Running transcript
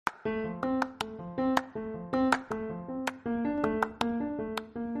Do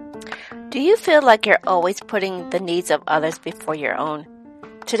you feel like you're always putting the needs of others before your own?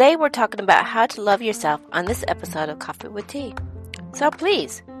 Today we're talking about how to love yourself on this episode of Coffee with Tea. So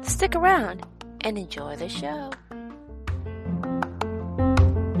please, stick around and enjoy the show.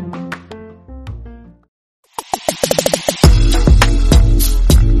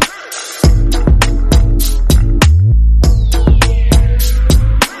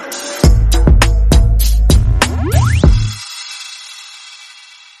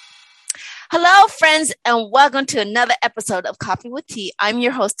 Hello, friends, and welcome to another episode of Coffee with Tea. I'm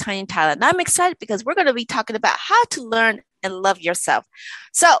your host, Tanya Tyler, and I'm excited because we're going to be talking about how to learn and love yourself.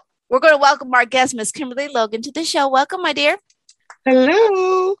 So we're going to welcome our guest, Miss Kimberly Logan, to the show. Welcome, my dear.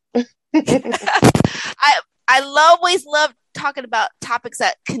 Hello. I always love talking about topics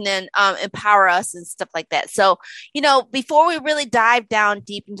that can then empower us and stuff like that. So, before we really dive down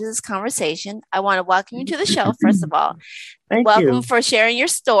deep into this conversation, I want to welcome you to the show, first of all. Welcome for sharing your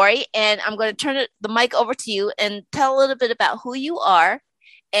story. And I'm going to turn the mic over to you and tell a little bit about who you are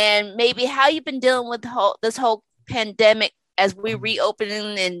and maybe how you've been dealing with this whole pandemic as we reopen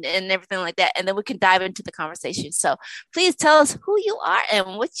and everything like that. And then we can dive into the conversation. So please tell us who you are and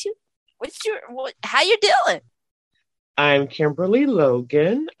how you're doing. I'm Kimberly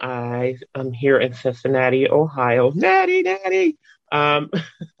Logan. I am here in Cincinnati, Ohio. Natty. I've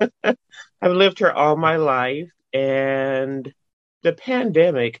lived here all my life, and the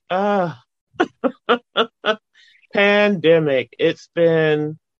pandemic, pandemic. It's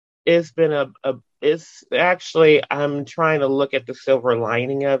actually, I'm trying to look at the silver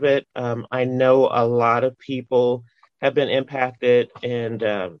lining of it. I know a lot of people have been impacted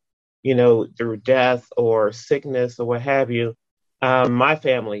and, through death or sickness or what have you. My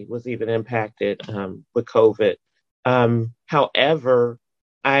family was even impacted with COVID. However,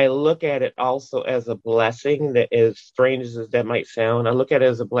 I look at it also as a blessing, that as strange as that might sound. I look at it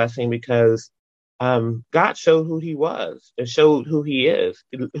as a blessing because God showed who he was and showed who he is.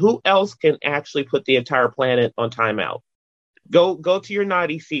 Who else can actually put the entire planet on timeout? Go to your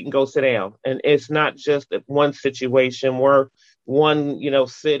naughty seat and go sit down. And it's not just one situation where one,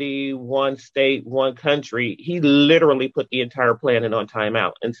 city, one state, one country. He literally put the entire planet on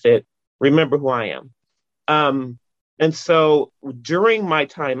timeout and said, remember who I am. And so during my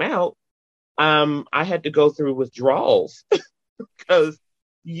timeout, I had to go through withdrawals because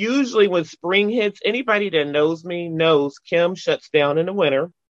usually when spring hits, anybody that knows me knows Kim shuts down in the winter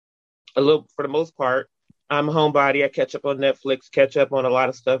a little for the most part. I'm a homebody. I catch up on Netflix, catch up on a lot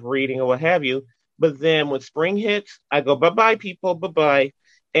of stuff, reading or what have you. But then when spring hits, I go, bye-bye, people, bye-bye.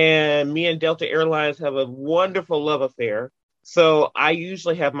 And me and Delta Airlines have a wonderful love affair. So I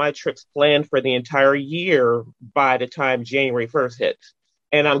usually have my trips planned for the entire year by the time January 1st hits.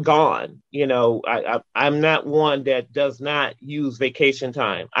 And I'm gone. I'm not one that does not use vacation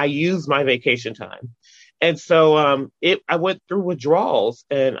time. I use my vacation time. And so I went through withdrawals,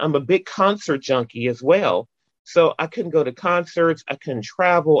 and I'm a big concert junkie as well. So I couldn't go to concerts. I couldn't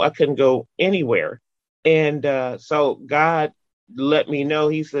travel. I couldn't go anywhere. And so God let me know.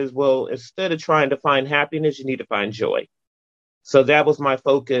 He says, well, instead of trying to find happiness, you need to find joy. So that was my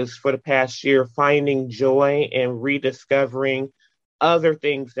focus for the past year, finding joy and rediscovering other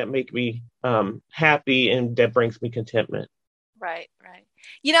things that make me happy and that brings me contentment. Right.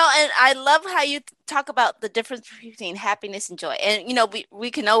 And I love how you talk about the difference between happiness and joy. And,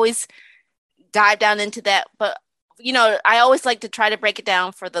 we can always dive down into that. But, I always like to try to break it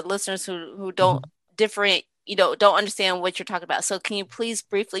down for the listeners who don't don't understand what you're talking about. So can you please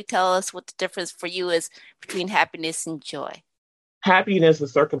briefly tell us what the difference for you is between happiness and joy? Happiness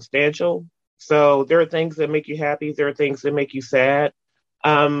is circumstantial. So there are things that make you happy. There are things that make you sad.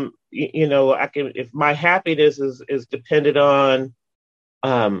 If my happiness is dependent on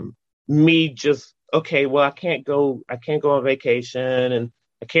me just, okay, well, I can't go on vacation and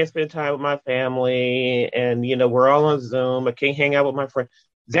I can't spend time with my family and, we're all on Zoom. I can't hang out with my friends.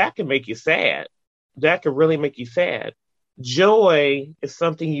 That can make you sad. That can really make you sad. Joy is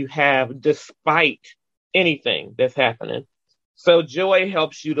something you have despite anything that's happening. So joy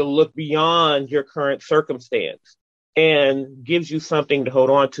helps you to look beyond your current circumstance and gives you something to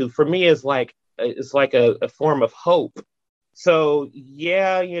hold on to. For me, it's like a form of hope. So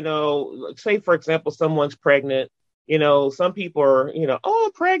yeah, say for example, someone's pregnant. Some people are, oh,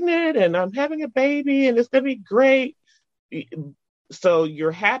 I'm pregnant and I'm having a baby and it's gonna be great. So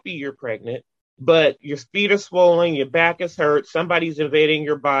you're happy you're pregnant, but your feet are swollen, your back is hurt, somebody's invading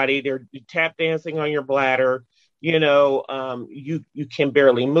your body, they're tap dancing on your bladder. You can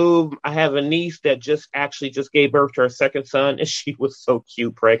barely move. I have a niece that just gave birth to her second son, and she was so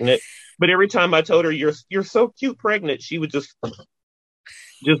cute pregnant. But every time I told her you're so cute pregnant, she would just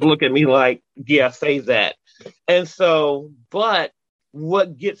look at me like, yeah, say that. And so, but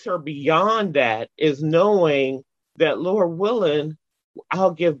what gets her beyond that is knowing that, Lord willing,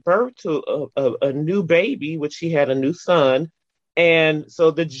 I'll give birth to a new baby, which she had a new son. And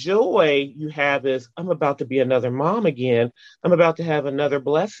so the joy you have is, I'm about to be another mom again. I'm about to have another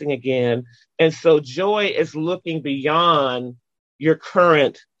blessing again. And so joy is looking beyond your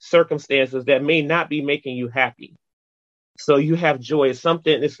current circumstances that may not be making you happy. So you have joy. It's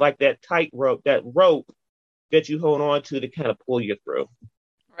like that tightrope, that rope that you hold on to kind of pull you through.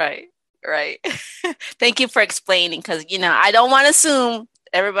 Right, right. Thank you for explaining, because I don't want to assume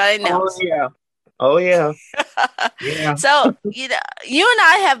everybody knows. Oh yeah. Yeah. So you and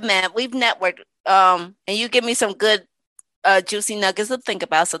I have met. We've networked, and you give me some good, juicy nuggets to think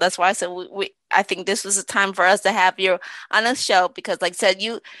about. So that's why I said I think this was a time for us to have you on a show, because, like I said,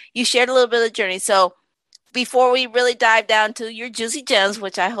 you shared a little bit of the journey. So before we really dive down to your juicy gems,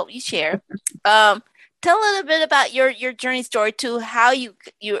 which I hope you share, tell a little bit about your journey story to how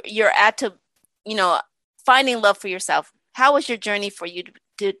you're at to, finding love for yourself. How was your journey for you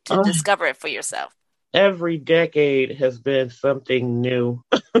to discover it for yourself? Every decade has been something new.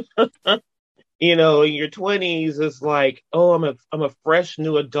 In your 20s, it's like, oh, I'm a fresh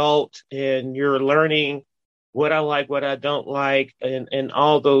new adult, and you're learning what I like, what I don't like, and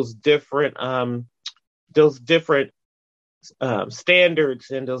all those different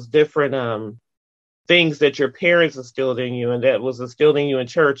standards and those different things that your parents instilled in you and that was instilled in you in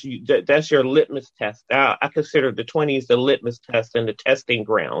church. That's your litmus test. I consider the 20s the litmus test and the testing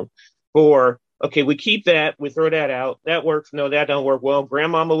ground for, okay, we keep that, we throw that out. That works. No, that don't work. Well,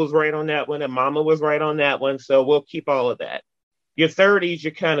 grandmama was right on that one and mama was right on that one. So we'll keep all of that. Your 30s,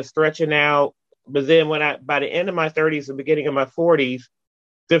 you're kind of stretching out. But then by the end of my 30s and beginning of my 40s,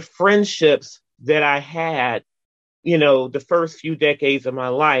 the friendships that I had, the first few decades of my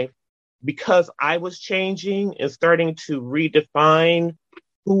life, because I was changing and starting to redefine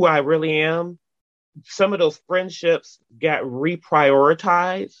who I really am, some of those friendships got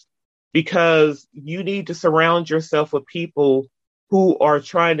reprioritized, because you need to surround yourself with people who are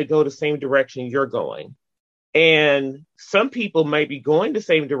trying to go the same direction you're going. And some people might be going the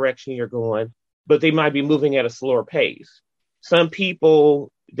same direction you're going, but they might be moving at a slower pace. Some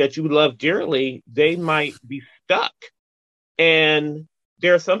people that you love dearly, they might be stuck. And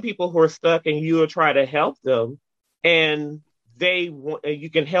there are some people who are stuck and you will try to help them, and you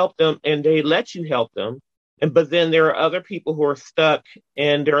can help them and they let you help them. But then there are other people who are stuck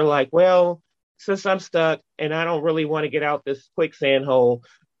and they're like, well, since I'm stuck and I don't really want to get out this quicksand hole,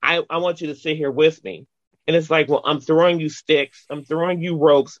 I want you to sit here with me. And it's like, well, I'm throwing you sticks, I'm throwing you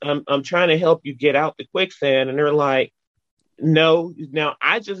ropes, I'm trying to help you get out the quicksand. And they're like, no, now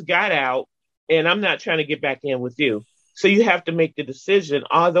I just got out and I'm not trying to get back in with you. So you have to make the decision.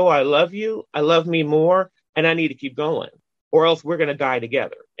 Although I love you, I love me more, and I need to keep going, or else we're going to die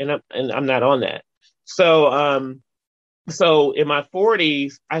together. And I'm not on that. So in my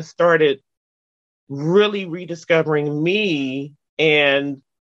 40s, I started really rediscovering me and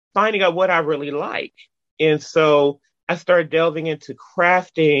finding out what I really like. And so I started delving into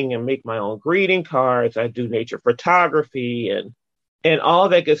crafting and make my own greeting cards. I do nature photography and all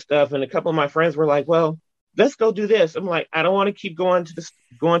that good stuff. And a couple of my friends were like, well, let's go do this. I'm like, I don't want to keep going to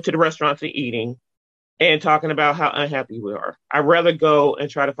the restaurants and eating and talking about how unhappy we are. I'd rather go and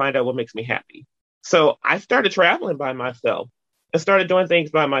try to find out what makes me happy. So I started traveling by myself and started doing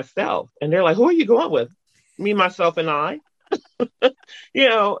things by myself. And they're like, who are you going with? Me, myself, and I.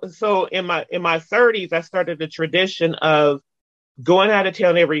 So in my 30s, I started the tradition of going out of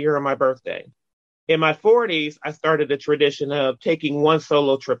town every year on my birthday. In my 40s, I started the tradition of taking one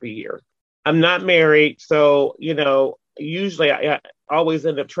solo trip a year. I'm not married, so, usually I always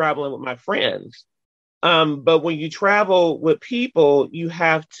end up traveling with my friends. But when you travel with people, you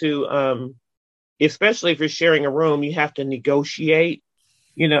have to, especially if you're sharing a room, you have to negotiate,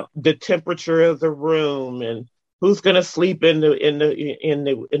 the temperature of the room and who's going to sleep in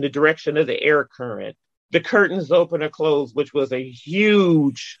the direction of the air current, the curtains open or closed, which was a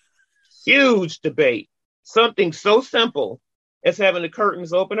huge, huge debate. Something so simple as having the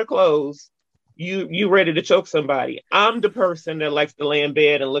curtains open or closed, you ready to choke somebody. I'm the person that likes to lay in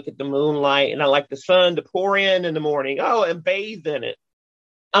bed and look at the moonlight, and I like the sun to pour in the morning. Oh, and bathe in it.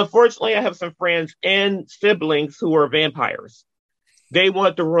 Unfortunately, I have some friends and siblings who are vampires. They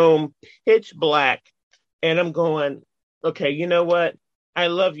want the room pitch black, and I'm going, okay, you know what? I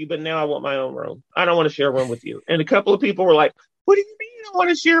love you, but now I want my own room. I don't want to share a room with you. And a couple of people were like, what do you mean you don't want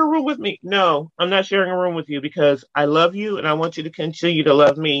to share a room with me? No, I'm not sharing a room with you because I love you and I want you to continue to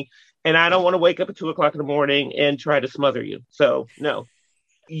love me. And I don't want to wake up at 2 o'clock in the morning and try to smother you. So, no,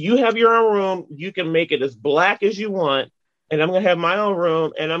 you have your own room. You can make it as black as you want. And I'm going to have my own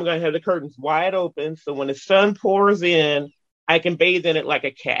room and I'm going to have the curtains wide open. So when the sun pours in, I can bathe in it like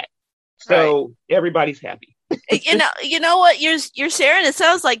a cat. Right. So everybody's happy. You know what you're sharing. It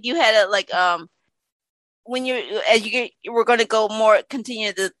sounds like you had a when you were going to go more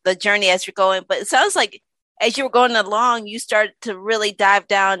continue the journey as you're going, but it sounds like as you were going along, you started to really dive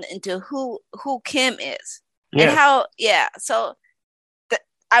down into who Kim is and Yes. how. Yeah, so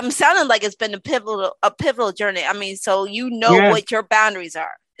I'm sounding like it's been a pivotal journey. I mean, so you know Yes. what your boundaries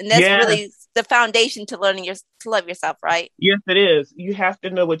are, and that's Yes. really the foundation to learning to love yourself, right? Yes, it is. You have to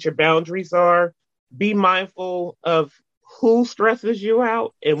know what your boundaries are. Be mindful of who stresses you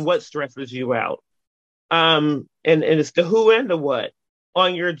out and what stresses you out. And it's the who and the what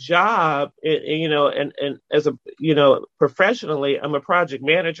on your job. And as a professionally, I'm a project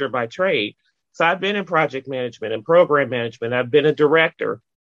manager by trade. So I've been in project management and program management. I've been a director.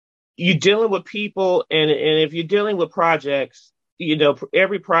 You're dealing with people, and if you're dealing with projects,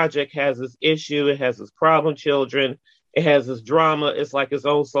 every project has this issue, it has its problem children, it has this drama, it's like its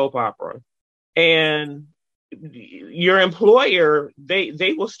own soap opera. And your employer,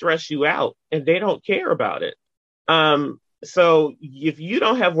 they will stress you out and they don't care about it. So if you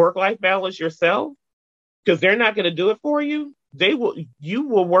don't have work-life balance yourself, because they're not going to do it for you, you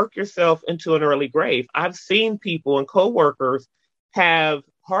will work yourself into an early grave. I've seen people and coworkers have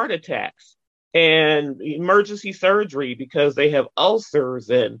heart attacks and emergency surgery because they have ulcers,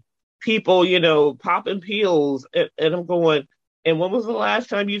 and people, popping pills. And I'm going, and when was the last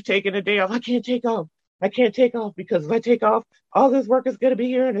time you've taken a day off? I can't take off. I can't take off because if I take off, all this work is going to be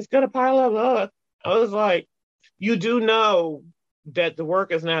here and it's going to pile up. I was like, you do know that the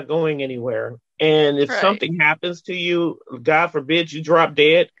work is not going anywhere. And if Right. something happens to you, God forbid you drop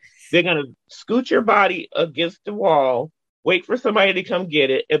dead, they're going to scoot your body against the wall, wait for somebody to come get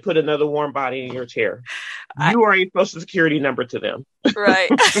it, and put another warm body in your chair. I, You are a social security number to them.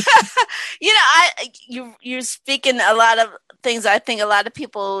 right. You're speaking a lot of things I think a lot of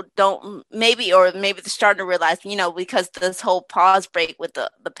people don't maybe they're starting to realize, because this whole pause break with the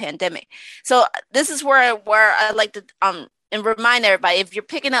pandemic. So this is where I like to and remind everybody, if you're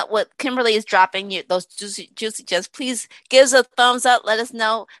picking up what Kimberly is dropping, those juicy gems, please give us a thumbs up. Let us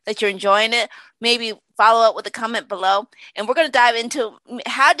know that you're enjoying it. Maybe follow up with a comment below. And we're going to dive into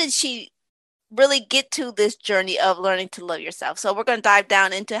how did she really get to this journey of learning to love yourself. So we're going to dive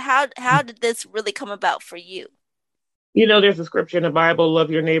down into how did this really come about for you? There's a scripture in the Bible,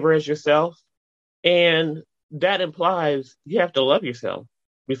 love your neighbor as yourself. And that implies you have to love yourself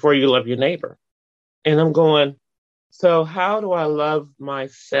before you love your neighbor. And I'm going, so how do I love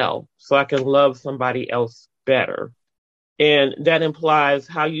myself so I can love somebody else better? And that implies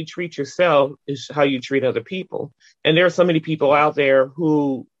how you treat yourself is how you treat other people. And there are so many people out there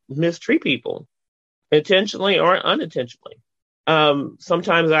who mistreat people intentionally or unintentionally.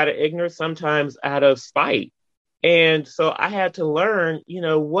 Sometimes out of ignorance, sometimes out of spite. And so I had to learn,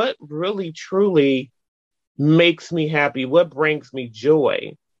 what really truly makes me happy, what brings me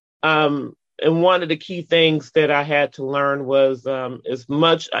joy. And one of the key things that I had to learn was I'm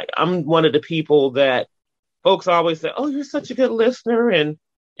one of the people that folks always say, "Oh, you're such a good listener," and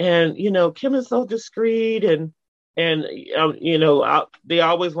Kim is so discreet, and they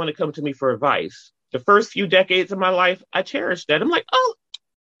always want to come to me for advice. The first few decades of my life, I cherished that. I'm like, "Oh,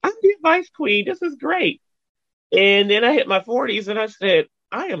 I'm the advice queen. This is great." And then I hit my 40s and I said,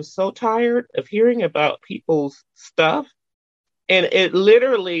 I am so tired of hearing about people's stuff. And it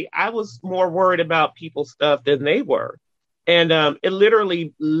literally, I was more worried about people's stuff than they were. And it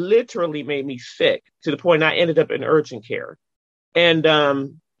literally made me sick to the point I ended up in urgent care. And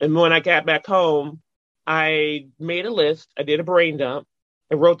when I got back home, I made a list. I did a brain dump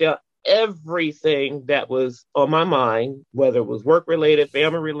and wrote down everything that was on my mind, whether it was work related,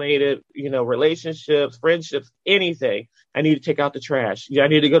 family related, relationships, friendships, anything. I need to take out the trash. I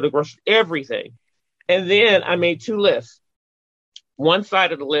need to go to the grocery, everything. And then I made two lists. One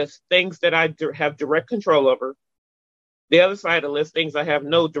side of the list, things that I have direct control over. The other side of the list, things I have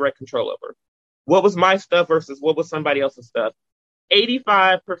no direct control over. What was my stuff versus what was somebody else's stuff?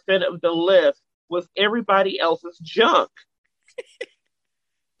 85% of the list was everybody else's junk.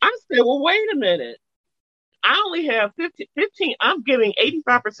 I said, well, wait a minute. I only have 15. I'm giving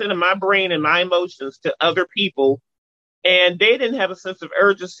 85% of my brain and my emotions to other people. And they didn't have a sense of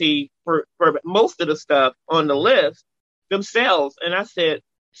urgency for most of the stuff on the list. themselves. And I said,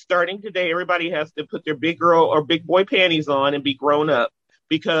 starting today, everybody has to put their big girl or big boy panties on and be grown up,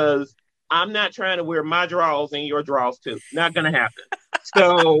 because I'm not trying to wear my drawers and your drawers too. Not going to happen.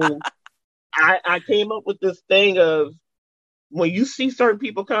 So I came up with this thing of, when you see certain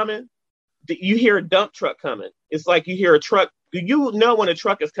people coming, you hear a dump truck coming. It's like you hear a truck. You know when a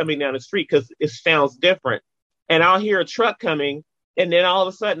truck is coming down the street because it sounds different. And I'll hear a truck coming, and then all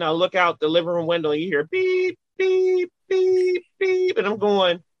of a sudden I'll look out the living room window and you hear beep, beep, beep, beep. And I'm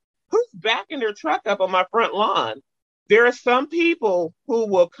going, who's backing their truck up on my front lawn? There are some people who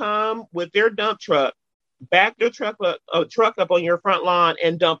will come with their dump truck, back their truck up on your front lawn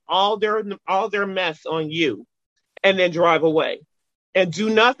and dump all their mess on you, and then drive away and do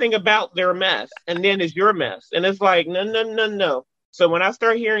nothing about their mess. And then it's your mess. And it's like, no, no, no, no. So when I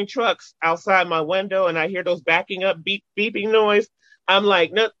start hearing trucks outside my window and I hear those backing up beeping noise, I'm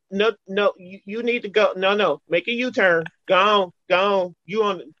like, no, no, no, you need to go. No, no, make a U-turn. Go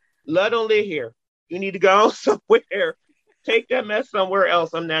on. Let them live here. You need to go somewhere. Take that mess somewhere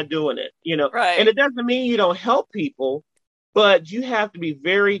else. I'm not doing it, Right. And it doesn't mean you don't help people, but you have to be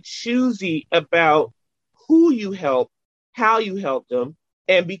very choosy about who you help, how you help them,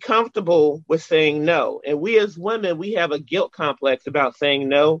 and be comfortable with saying no. And we as women, we have a guilt complex about saying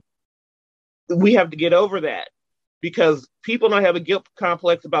no. We have to get over that, because people don't have a guilt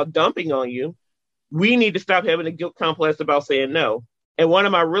complex about dumping on you. We need to stop having a guilt complex about saying no. And one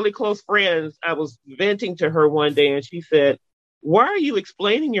of my really close friends, I was venting to her one day, and she said, why are you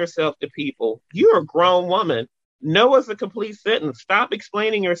explaining yourself to people? You're a grown woman. No is a complete sentence. Stop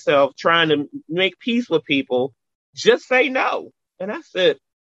explaining yourself, trying to make peace with people. Just say no. And I said,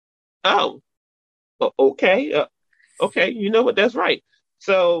 oh, okay. Okay. You know what? That's right.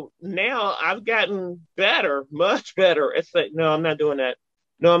 So now I've gotten better, much better at saying, no, I'm not doing that.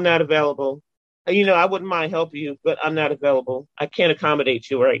 No, I'm not available. I wouldn't mind helping you, but I'm not available. I can't accommodate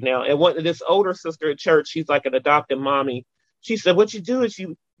you right now. And this older sister at church, she's like an adopted mommy. She said, what you do is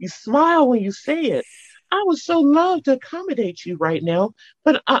you smile when you say it. I would so love to accommodate you right now,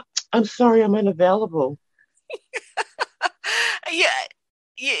 but I'm sorry, I'm unavailable. Yeah.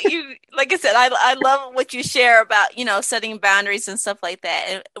 You like I said, I love what you share about, setting boundaries and stuff like that.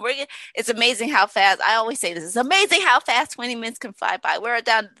 And it's amazing how fast, I always say this, it's amazing how fast 20 minutes can fly by. We're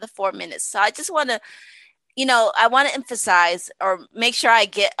down to the 4 minutes. So I just want to, I want to emphasize or make sure I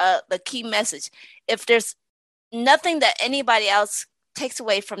get the key message. If there's nothing that anybody else takes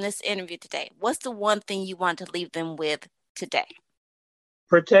away from this interview today, what's the one thing you want to leave them with today?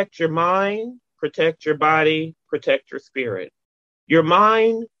 Protect your mind, protect your body, protect your spirit. Your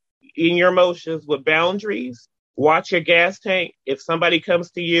mind and your emotions with boundaries. Watch your gas tank. If somebody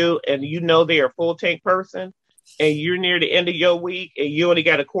comes to you and they are a full tank person and you're near the end of your week and you only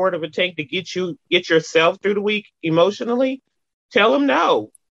got a quarter of a tank to get yourself through the week emotionally, tell them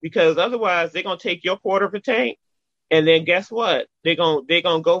no, because otherwise they're going to take your quarter of a tank. And then guess what? They're going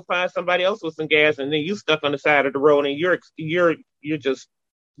to go find somebody else with some gas, and then you stuck on the side of the road and you're just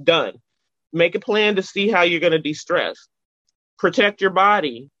done. Make a plan to see how you're going to de-stress. Protect your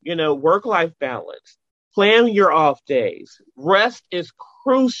body, work-life balance. Plan your off days. Rest is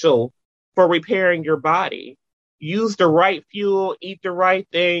crucial for repairing your body. Use the right fuel, eat the right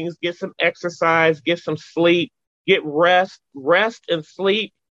things, get some exercise, get some sleep, get rest and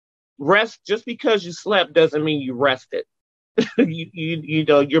sleep. Rest, just because you slept doesn't mean you rested. you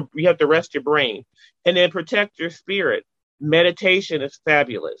have to rest your brain. And then protect your spirit. Meditation is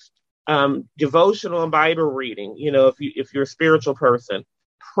fabulous. Devotional and Bible reading, if you're a spiritual person.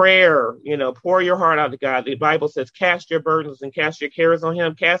 Prayer, pour your heart out to God. The Bible says, cast your burdens and cast your cares on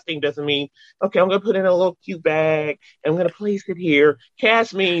him. Casting doesn't mean, okay, I'm going to put it in a little cute bag and I'm going to place it here.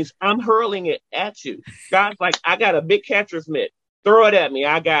 Cast means I'm hurling it at you. God's like, I got a big catcher's mitt. Throw it at me.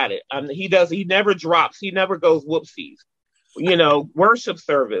 I got it. He never drops. He never goes whoopsies. Worship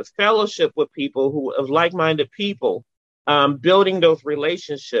service, fellowship with people of like-minded people. Building those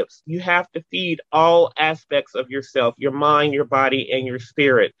relationships. You have to feed all aspects of yourself, your mind, your body, and your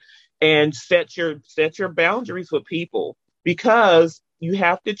spirit, and set your boundaries with people, because you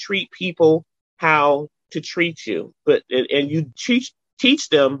have to treat people how to treat you, and you teach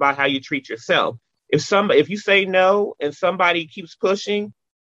them by how you treat yourself. If you say no and somebody keeps pushing,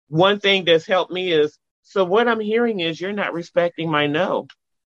 one thing that's helped me is, so what I'm hearing is you're not respecting my no.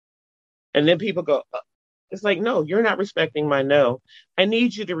 And then people go, it's like, no, you're not respecting my no. I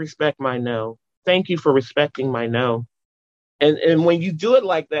need you to respect my no. Thank you for respecting my no. And when you do it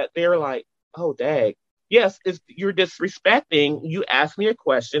like that, they're like, oh, dang. Yes, you're disrespecting. You asked me a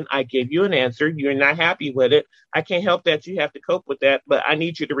question. I gave you an answer. You're not happy with it. I can't help that. You have to cope with that. But I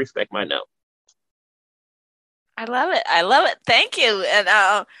need you to respect my no. I love it. I love it. Thank you.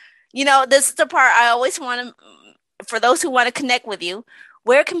 And, this is the part I always want to, for those who want to connect with you,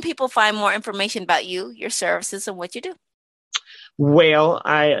 where can people find more information about you, your services, and what you do? Well,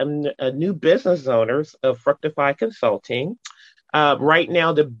 I am a new business owner of Fructify Consulting. Right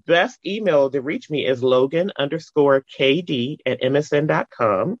now, the best email to reach me is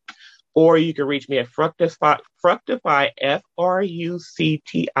Logan_KD@MSN.com, or you can reach me at Fructify, Fructify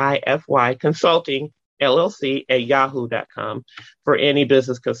Consulting LLC at yahoo.com for any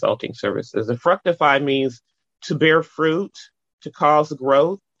business consulting services. And Fructify means to bear fruit, to cause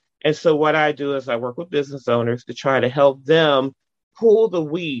growth. And so what I do is I work with business owners to try to help them pull the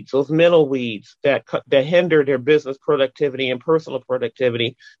weeds, those mental weeds that hinder their business productivity and personal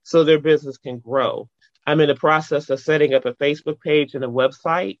productivity so their business can grow. I'm in the process of setting up a Facebook page and a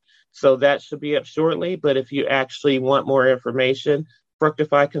website, so that should be up shortly. But if you actually want more information,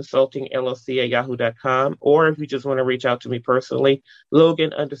 Fructify Consulting LLC at yahoo.com, or if you just want to reach out to me personally,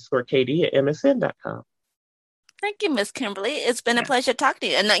 Logan_KD@MSN.com. Thank you, Miss Kimberly. It's been a pleasure talking to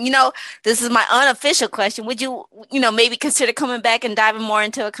you. And, this is my unofficial question. Would you, maybe consider coming back and diving more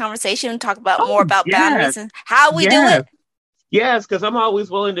into a conversation and talk about more about boundaries and how we do it? Yes, because I'm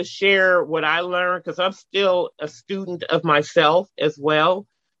always willing to share what I learned, because I'm still a student of myself as well.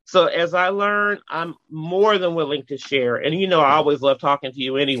 So as I learn, I'm more than willing to share. And, I always love talking to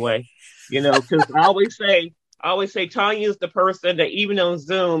you anyway, because I always say Tanya is the person that even on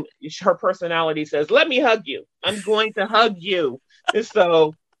Zoom, her personality says, let me hug you. I'm going to hug you. And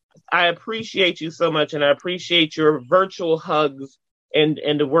so I appreciate you so much. And I appreciate your virtual hugs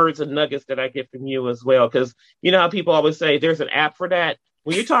and the words and nuggets that I get from you as well. Because you know how people always say there's an app for that.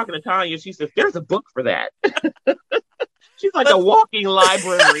 When you're talking to Tanya, she says, there's a book for that. She's like a walking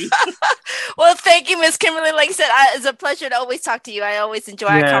library. Well, thank you, Miss Kimberly. Like I said, it's a pleasure to always talk to you. I always enjoy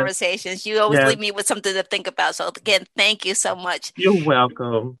our conversations. You always leave me with something to think about. So again, thank you so much. You're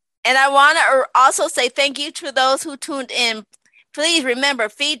welcome. And I want to also say thank you to those who tuned in. Please remember,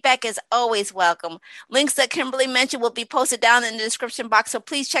 feedback is always welcome. Links that Kimberly mentioned will be posted down in the description box, so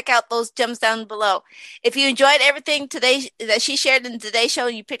please check out those gems down below. If you enjoyed everything today that she shared in today's show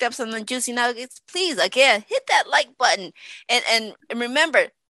and you picked up some juicy nuggets, please, again, hit that like button. And remember,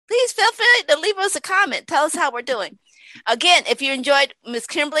 please feel free to leave us a comment. Tell us how we're doing. Again, if you enjoyed Ms.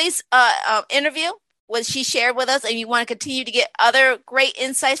 Kimberly's interview, what she shared with us, and you want to continue to get other great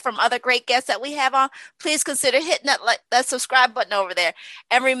insights from other great guests that we have on, please consider hitting that subscribe button over there.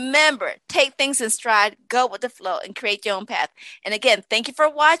 And remember, take things in stride, go with the flow, and create your own path. And again, thank you for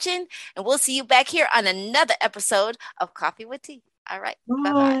watching, and we'll see you back here on another episode of Coffee with Tea. All right.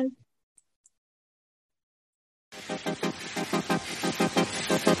 Bye-bye.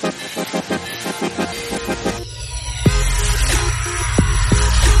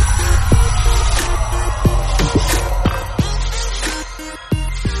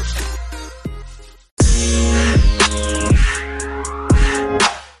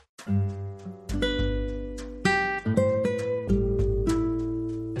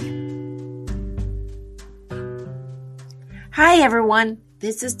 Hi, everyone.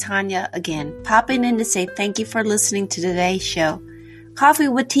 This is Tanya again, popping in to say thank you for listening to today's show. Coffee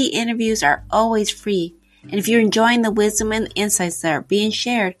with Tea interviews are always free, and if you're enjoying the wisdom and insights that are being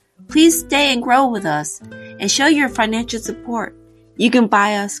shared, please stay and grow with us and show your financial support. You can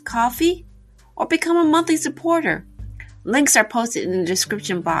buy us coffee or become a monthly supporter. Links are posted in the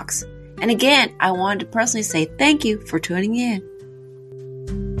description box. And again, I wanted to personally say thank you for tuning in.